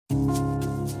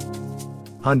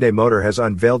Hyundai Motor has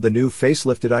unveiled the new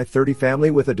facelifted i30 family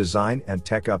with a design and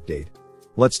tech update.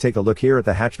 Let's take a look here at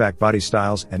the hatchback body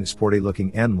styles and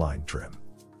sporty-looking N-line trim.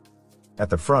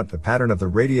 At the front, the pattern of the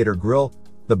radiator grille,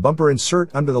 the bumper insert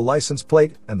under the license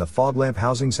plate, and the fog lamp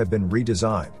housings have been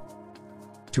redesigned.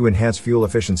 To enhance fuel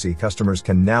efficiency, customers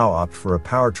can now opt for a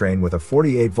powertrain with a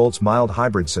 48 volts mild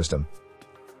hybrid system.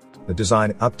 The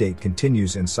design update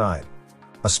continues inside.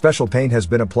 A special paint has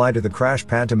been applied to the crash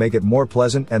pad to make it more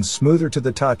pleasant and smoother to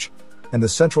the touch, and the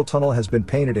central tunnel has been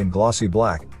painted in glossy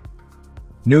black.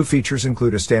 New features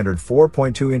include a standard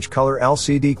 4.2-inch color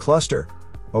LCD cluster,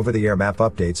 over-the-air map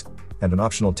updates, and an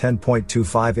optional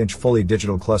 10.25-inch fully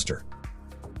digital cluster.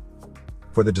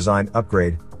 For the design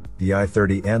upgrade, the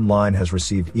i30 N-line has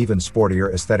received even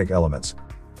sportier aesthetic elements.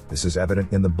 This is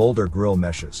evident in the bolder grille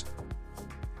meshes.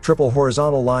 Triple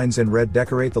horizontal lines in red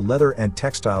decorate the leather and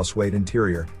textile suede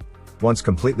interior. Once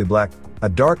completely black, a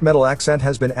dark metal accent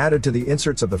has been added to the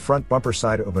inserts of the front bumper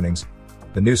side openings.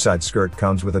 The new side skirt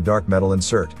comes with a dark metal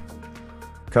insert.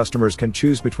 Customers can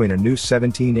choose between a new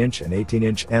 17-inch and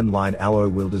 18-inch N-line alloy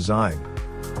wheel design.